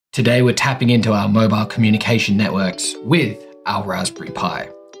Today we're tapping into our mobile communication networks with our Raspberry Pi.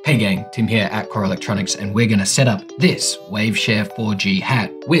 Hey gang, Tim here at Core Electronics, and we're gonna set up this Waveshare 4G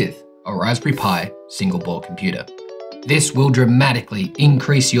hat with a Raspberry Pi single board computer. This will dramatically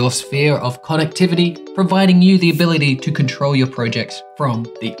increase your sphere of connectivity, providing you the ability to control your projects from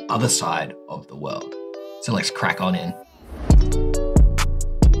the other side of the world. So let's crack on in.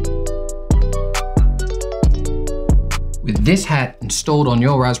 With this hat installed on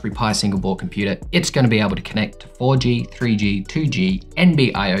your Raspberry Pi single board computer, it's going to be able to connect to 4G, 3G, 2G,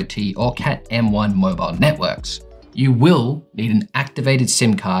 NB-IoT or Cat-M1 mobile networks. You will need an activated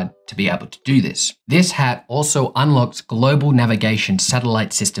SIM card to be able to do this. This hat also unlocks global navigation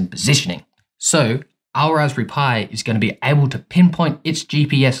satellite system positioning. So our Raspberry Pi is going to be able to pinpoint its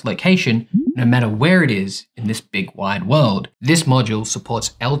GPS location no matter where it is in this big wide world. This module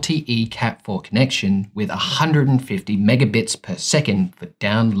supports LTE CAT4 connection with 150 megabits per second for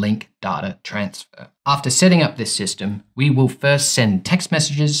downlink data transfer. After setting up this system, we will first send text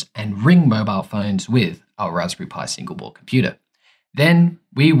messages and ring mobile phones with our Raspberry Pi single board computer. Then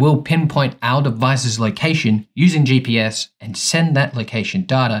we will pinpoint our device's location using GPS and send that location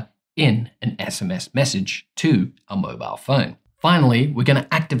data in an SMS message to a mobile phone. Finally, we're going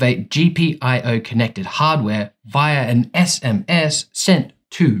to activate GPIO connected hardware via an SMS sent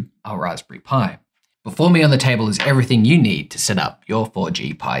to our Raspberry Pi. Before me on the table is everything you need to set up your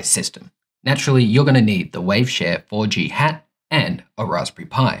 4G Pi system. Naturally, you're going to need the Waveshare 4G hat and a Raspberry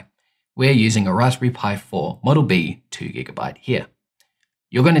Pi. We're using a Raspberry Pi 4 Model B 2GB here.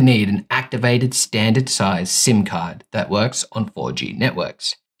 You're going to need an activated standard size SIM card that works on 4G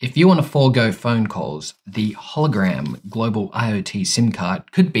networks. If you want to forego phone calls, the hologram global IoT SIM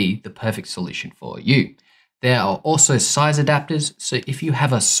card could be the perfect solution for you. There are also size adapters, so if you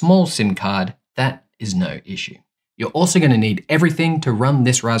have a small SIM card, that is no issue. You're also going to need everything to run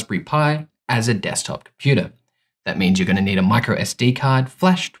this Raspberry Pi as a desktop computer. That means you're going to need a micro SD card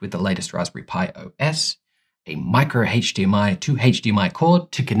flashed with the latest Raspberry Pi OS, a micro HDMI to HDMI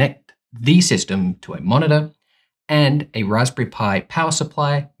cord to connect the system to a monitor, and a Raspberry Pi power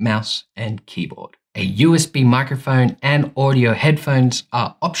supply, mouse, and keyboard. A USB microphone and audio headphones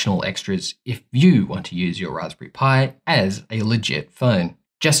are optional extras if you want to use your Raspberry Pi as a legit phone.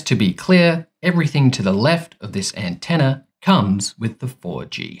 Just to be clear, everything to the left of this antenna comes with the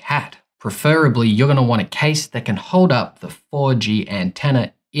 4G hat. Preferably, you're going to want a case that can hold up the 4G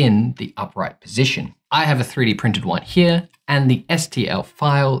antenna in the upright position. I have a 3D printed one here, and the STL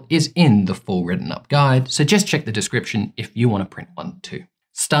file is in the full written up guide, so just check the description if you want to print one too.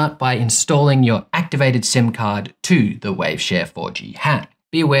 Start by installing your activated SIM card to the Waveshare 4G hat.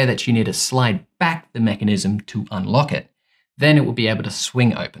 Be aware that you need to slide back the mechanism to unlock it. Then it will be able to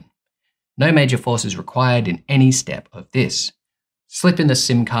swing open. No major force is required in any step of this. Slip in the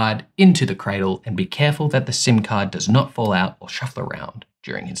SIM card into the cradle and be careful that the SIM card does not fall out or shuffle around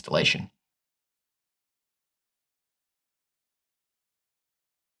during installation.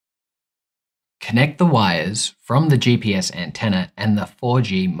 Connect the wires from the GPS antenna and the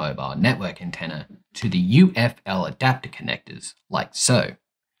 4G mobile network antenna to the UFL adapter connectors, like so.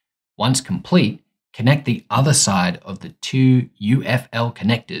 Once complete, connect the other side of the two UFL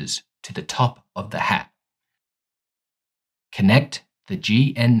connectors to the top of the hat. Connect the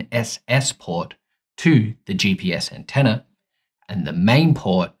GNSS port to the GPS antenna and the main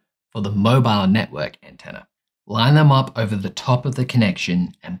port for the mobile network antenna. Line them up over the top of the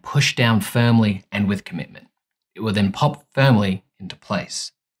connection and push down firmly and with commitment. It will then pop firmly into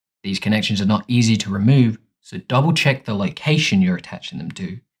place. These connections are not easy to remove, so double check the location you're attaching them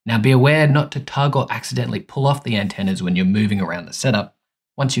to. Now be aware not to tug or accidentally pull off the antennas when you're moving around the setup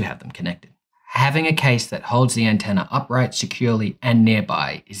once you have them connected. Having a case that holds the antenna upright securely and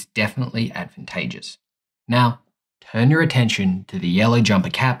nearby is definitely advantageous. Now, turn your attention to the yellow jumper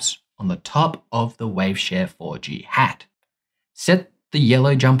caps on the top of the Waveshare 4G hat. Set the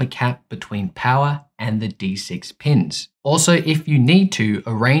yellow jumper cap between power and the D6 pins. Also, if you need to,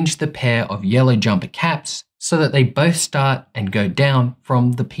 arrange the pair of yellow jumper caps so that they both start and go down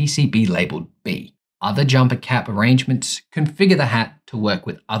from the PCB labeled B. Other jumper cap arrangements configure the hat to work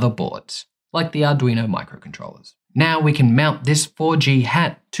with other boards, like the Arduino microcontrollers. Now we can mount this 4G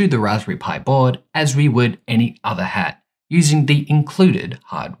hat to the Raspberry Pi board as we would any other hat, using the included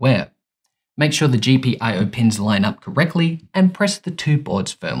hardware. Make sure the GPIO pins line up correctly and press the two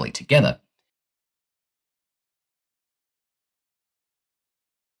boards firmly together.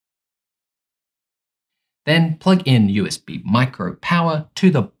 Then plug in USB micro power to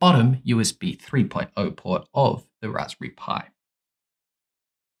the bottom USB 3.0 port of the Raspberry Pi.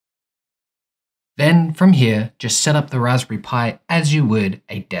 Then from here, just set up the Raspberry Pi as you would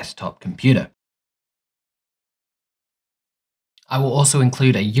a desktop computer. I will also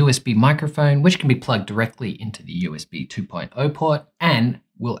include a USB microphone, which can be plugged directly into the USB 2.0 port, and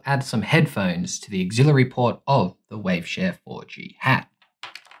we'll add some headphones to the auxiliary port of the Waveshare 4G hat.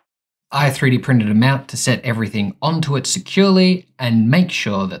 I 3D printed a mount to set everything onto it securely and make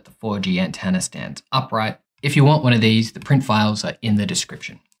sure that the 4G antenna stands upright. If you want one of these, the print files are in the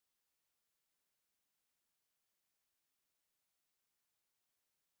description.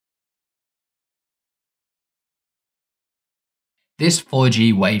 This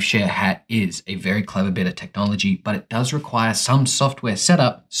 4G Waveshare hat is a very clever bit of technology, but it does require some software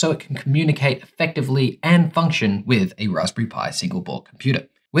setup so it can communicate effectively and function with a Raspberry Pi single board computer.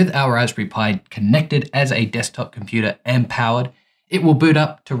 With our Raspberry Pi connected as a desktop computer and powered, it will boot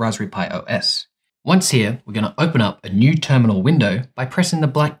up to Raspberry Pi OS. Once here, we're going to open up a new terminal window by pressing the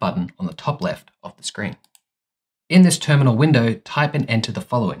black button on the top left of the screen. In this terminal window, type and enter the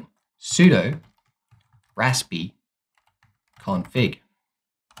following: sudo raspi config.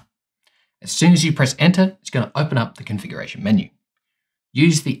 As soon as you press enter, it's going to open up the configuration menu.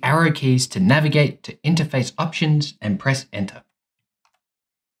 Use the arrow keys to navigate to interface options and press enter.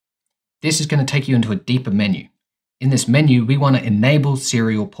 This is going to take you into a deeper menu. In this menu, we want to enable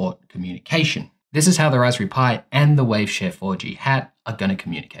serial port communication. This is how the Raspberry Pi and the Waveshare 4G hat are going to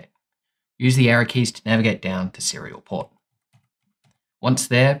communicate. Use the arrow keys to navigate down to serial port. Once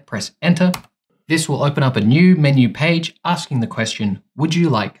there, press enter. This will open up a new menu page asking the question, would you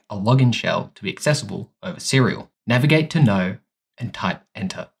like a login shell to be accessible over serial? Navigate to no and type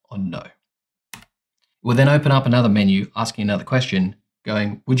enter on no. It will then open up another menu asking another question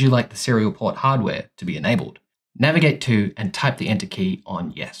going, would you like the serial port hardware to be enabled? Navigate to and type the enter key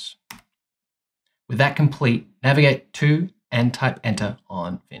on yes. With that complete, navigate to and type enter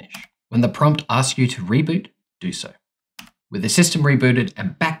on finish. When the prompt asks you to reboot, do so. With the system rebooted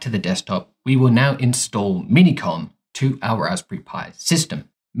and back to the desktop, we will now install Minicom to our Raspberry Pi system.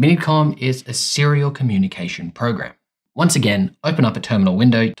 Minicom is a serial communication program. Once again, open up a terminal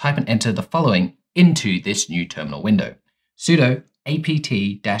window, type and enter the following into this new terminal window: sudo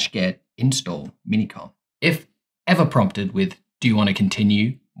apt-get install Minicom. If ever prompted with do you want to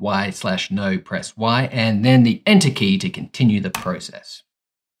continue, y/no, press Y, and then the enter key to continue the process.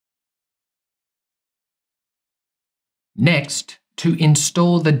 Next, to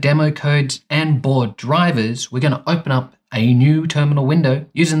install the demo codes and board drivers, we're going to open up a new terminal window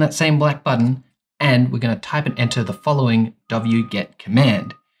using that same black button, and we're going to type and enter the following wget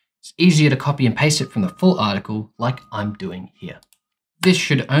command. It's easier to copy and paste it from the full article like I'm doing here. This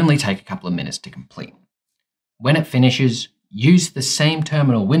should only take a couple of minutes to complete. When it finishes, use the same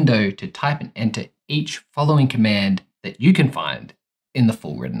terminal window to type and enter each following command that you can find in the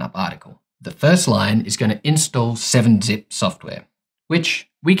full written up article. The first line is going to install 7-zip software, which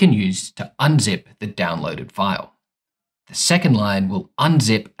we can use to unzip the downloaded file. The second line will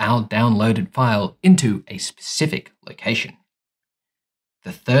unzip our downloaded file into a specific location.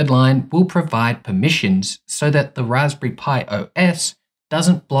 The third line will provide permissions so that the Raspberry Pi OS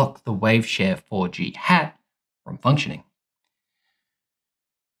doesn't block the Waveshare 4G hat from functioning.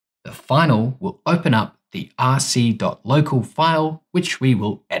 The final will open up the rc.local file, which we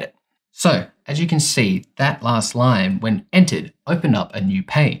will edit. So, as you can see, that last line, when entered, opened up a new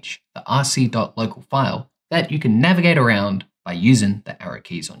page, the rc.local file, that you can navigate around by using the arrow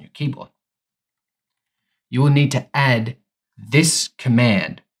keys on your keyboard. You will need to add this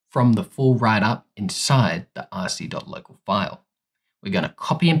command from the full write-up inside the rc.local file. We're going to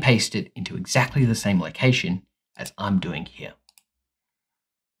copy and paste it into exactly the same location as I'm doing here.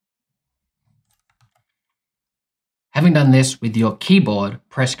 Having done this with your keyboard,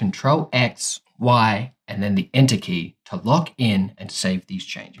 press Ctrl X, Y, and then the Enter key to lock in and save these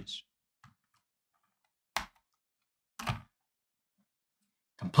changes.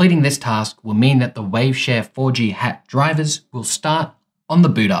 Completing this task will mean that the Waveshare 4G hat drivers will start on the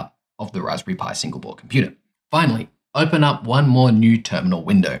boot up of the Raspberry Pi single board computer. Finally, open up one more new terminal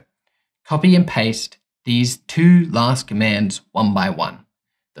window. Copy and paste these two last commands one by one.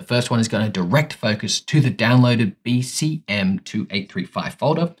 The first one is going to direct focus to the downloaded BCM2835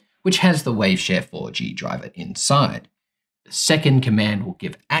 folder, which has the Waveshare 4G driver inside. The second command will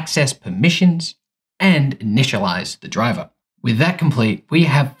give access permissions and initialize the driver. With that complete, we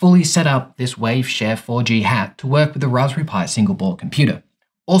have fully set up this Waveshare 4G hat to work with the Raspberry Pi single board computer.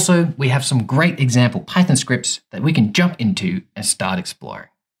 Also, we have some great example Python scripts that we can jump into and start exploring.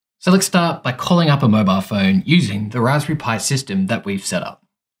 So let's start by calling up a mobile phone using the Raspberry Pi system that we've set up.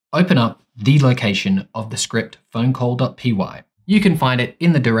 Open up the location of the script phonecall.py. You can find it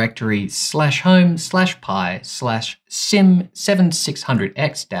in the directory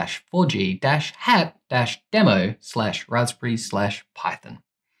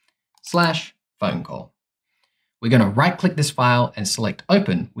call. We're going to right-click this file and select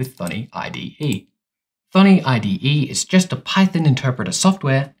Open with Thonny IDE. Thonny IDE is just a Python interpreter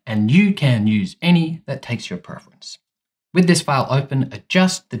software, and you can use any that takes your preference. With this file open,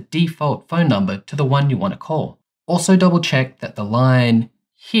 adjust the default phone number to the one you want to call. Also double check that the line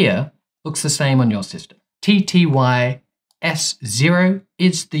here looks the same on your system. TTY-S0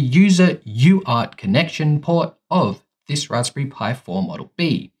 is the user UART connection port of this Raspberry Pi 4 Model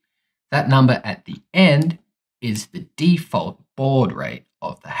B. That number at the end is the default baud rate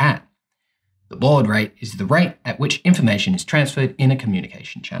of the hat. The baud rate is the rate at which information is transferred in a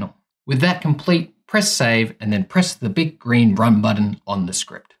communication channel. With that complete, press save and then press the big green run button on the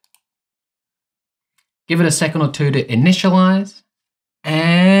script. Give it a second or two to initialize,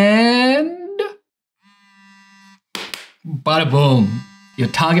 and bada boom, your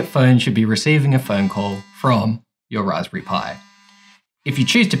target phone should be receiving a phone call from your Raspberry Pi. If you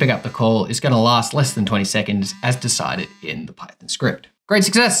choose to pick up the call, it's going to last less than 20 seconds as decided in the Python script. Great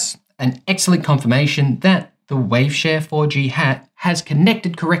success! An excellent confirmation that the Waveshare 4G hat has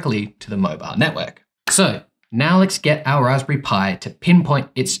connected correctly to the mobile network. So now let's get our Raspberry Pi to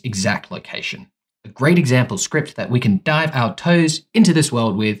pinpoint its exact location. A great example script that we can dive our toes into this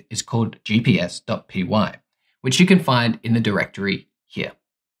world with is called gps.py, which you can find in the directory here.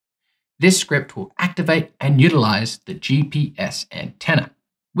 This script will activate and utilize the GPS antenna.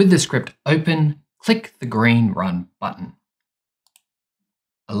 With the script open, click the green Run button.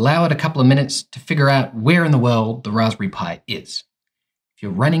 Allow it a couple of minutes to figure out where in the world the Raspberry Pi is. If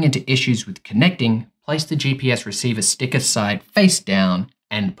you're running into issues with connecting, place the GPS receiver stick aside face down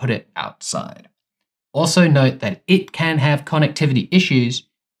and put it outside. Also note that it can have connectivity issues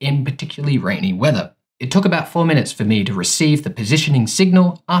in particularly rainy weather. It took about 4 minutes for me to receive the positioning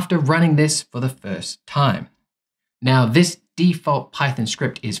signal after running this for the first time. Now, this default Python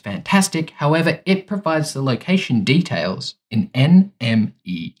script is fantastic, however, it provides the location details in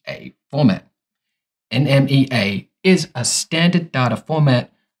NMEA format. NMEA is a standard data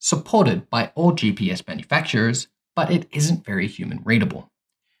format supported by all GPS manufacturers, but it isn't very human readable.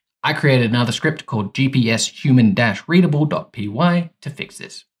 I created another script called gps-human-readable.py to fix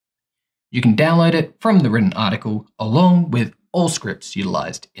this. You can download it from the written article along with all scripts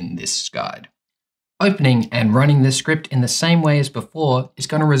utilized in this guide. Opening and running this script in the same way as before is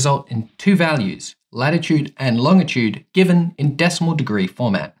going to result in two values, latitude and longitude, given in decimal degree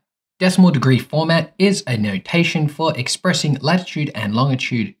format. Decimal degree format is a notation for expressing latitude and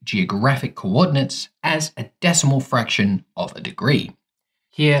longitude geographic coordinates as a decimal fraction of a degree.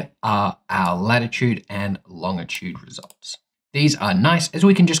 Here are our latitude and longitude results. These are nice as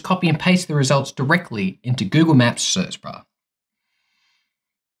we can just copy and paste the results directly into Google Maps search bar.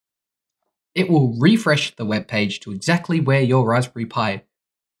 It will refresh the web page to exactly where your Raspberry Pi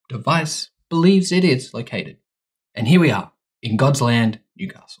device believes it is located. And here we are, in God's land,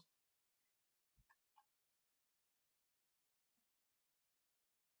 Newcastle.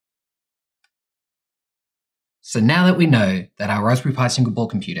 So now that we know that our Raspberry Pi single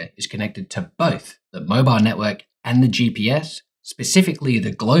board computer is connected to both the mobile network and the GPS, specifically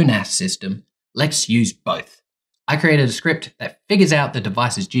the GLONASS system, let's use both. I created a script that figures out the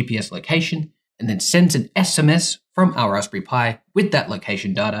device's GPS location and then sends an SMS from our Raspberry Pi with that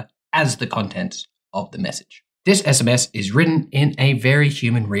location data as the contents of the message. This SMS is written in a very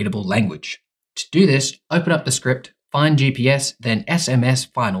human readable language. To do this, open up the script, find GPS, then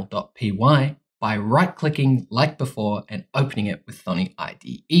smsfinal.py by right-clicking like before and opening it with Thonny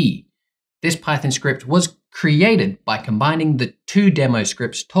IDE. This Python script was created by combining the two demo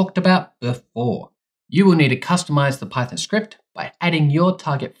scripts talked about before. You will need to customize the Python script by adding your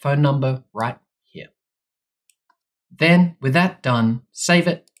target phone number right here. Then, with that done, save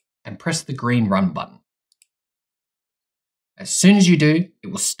it and press the green Run button. As soon as you do,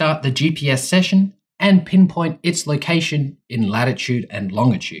 it will start the GPS session and pinpoint its location in latitude and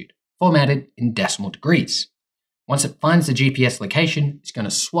longitude, formatted in decimal degrees. Once it finds the GPS location, it's going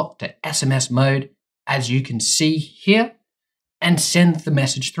to swap to SMS mode, as you can see here, and send the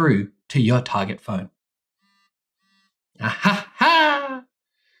message through to your target phone. Ha!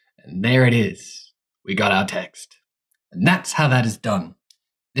 And there it is. We got our text. And that's how that is done.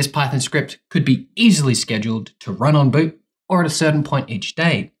 This Python script could be easily scheduled to run on boot or at a certain point each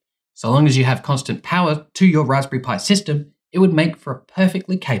day. So long as you have constant power to your Raspberry Pi system, it would make for a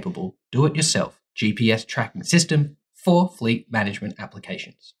perfectly capable do-it-yourself GPS tracking system for fleet management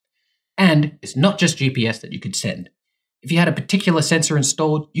applications. And it's not just GPS that you could send. If you had a particular sensor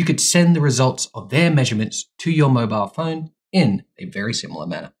installed, you could send the results of their measurements to your mobile phone in a very similar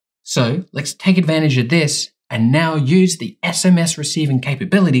manner. So let's take advantage of this and now use the SMS receiving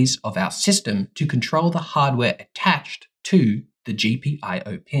capabilities of our system to control the hardware attached to the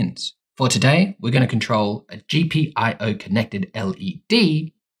GPIO pins. For today, we're going to control a GPIO connected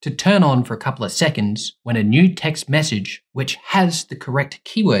LED to turn on for a couple of seconds when a new text message, which has the correct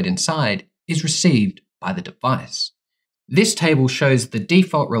keyword inside, is received by the device. This table shows the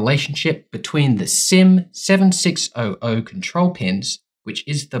default relationship between the SIM7600 control pins, which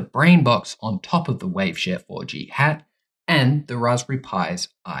is the brain box on top of the Waveshare 4G hat, and the Raspberry Pi's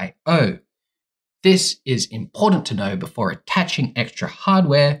I/O. This is important to know before attaching extra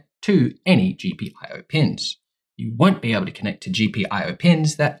hardware to any GPIO pins. You won't be able to connect to GPIO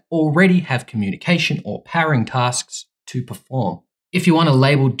pins that already have communication or powering tasks to perform. If you want a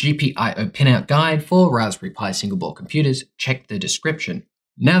labeled GPIO pinout guide for Raspberry Pi single board computers, check the description.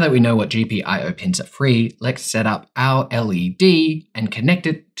 Now that we know what GPIO pins are free, let's set up our LED and connect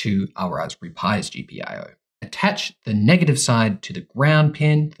it to our Raspberry Pi's GPIO. Attach the negative side to the ground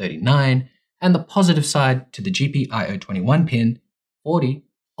pin 39 and the positive side to the GPIO 21 pin 40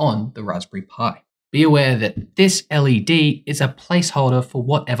 on the Raspberry Pi. Be aware that this LED is a placeholder for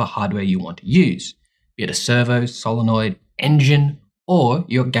whatever hardware you want to use, be it a servo, solenoid, engine, or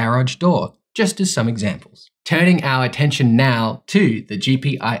your garage door, just as some examples. Turning our attention now to the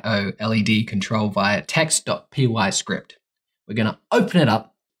GPIO LED control via text.py script. We're going to open it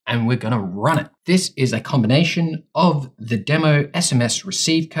up and we're going to run it. This is a combination of the demo SMS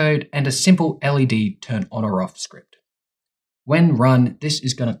receive code and a simple LED turn on or off script. When run, this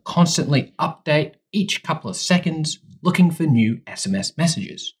is going to constantly update each couple of seconds looking for new SMS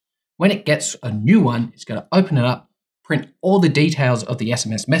messages. When it gets a new one, it's going to open it up, print all the details of the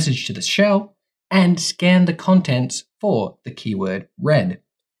SMS message to the shell, and scan the contents for the keyword read.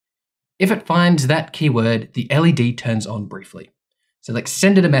 If it finds that keyword, the LED turns on briefly. So let's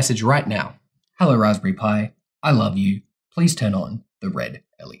send it a message right now. Hello Raspberry Pi, I love you. Please turn on the red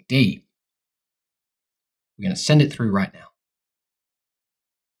LED. We're going to send it through right now.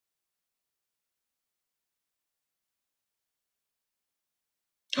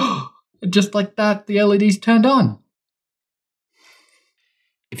 Just like that, the LED's turned on.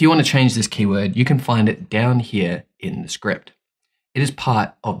 If you want to change this keyword, you can find it down here in the script. It is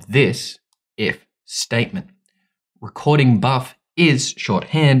part of this if statement. Recording buff is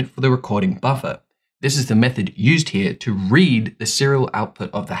shorthand for the recording buffer. This is the method used here to read the serial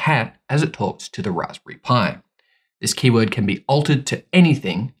output of the hat as it talks to the Raspberry Pi. This keyword can be altered to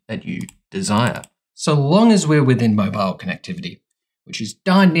anything that you desire, so long as we're within mobile connectivity, which is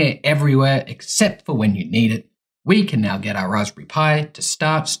darn near everywhere except for when you need it. We can now get our Raspberry Pi to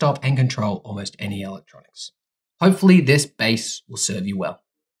start, stop, and control almost any electronics. Hopefully this base will serve you well.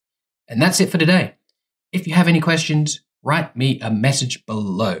 And that's it for today. If you have any questions, write me a message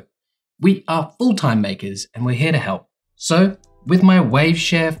below. We are full-time makers and we're here to help. So, with my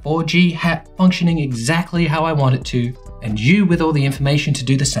Waveshare 4G hat functioning exactly how I want it to, and you with all the information to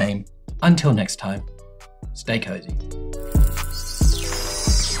do the same, until next time, stay cozy.